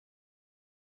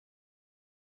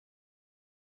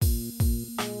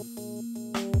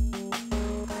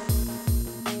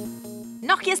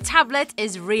Nokia's tablet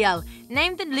is real.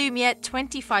 Named the Lumia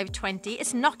 2520,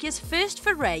 it's Nokia's first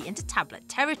foray into tablet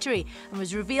territory and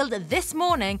was revealed this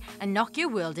morning at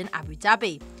Nokia World in Abu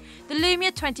Dhabi. The Lumia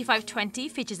 2520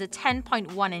 features a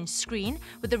 10.1-inch screen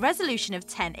with a resolution of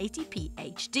 1080p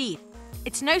HD.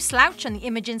 It's no slouch on the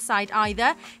image inside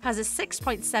either. It has a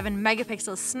 6.7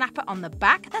 megapixel snapper on the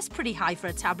back, that's pretty high for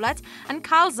a tablet, and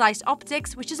Carl Zeiss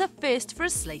optics, which is a first for a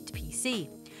slate PC.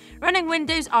 Running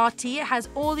Windows RT, it has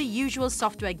all the usual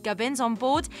software gubbins on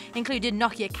board, including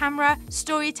Nokia Camera,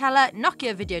 Storyteller,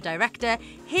 Nokia Video Director,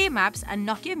 Hear Maps and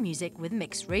Nokia Music with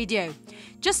Mixed Radio.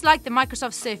 Just like the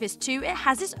Microsoft Surface 2, it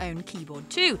has its own keyboard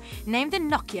too, named the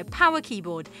Nokia Power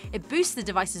Keyboard. It boosts the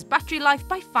device's battery life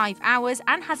by 5 hours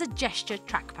and has a gesture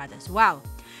trackpad as well.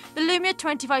 The Lumia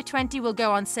 2520 will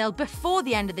go on sale before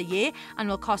the end of the year and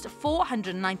will cost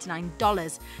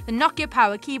 $499. The Nokia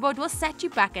Power Keyboard will set you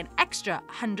back an extra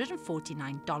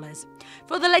 $149.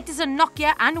 For the latest on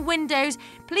Nokia and Windows,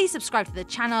 please subscribe to the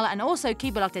channel and also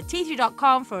keep it locked at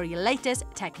t3.com for your latest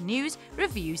tech news,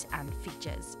 reviews and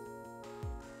features.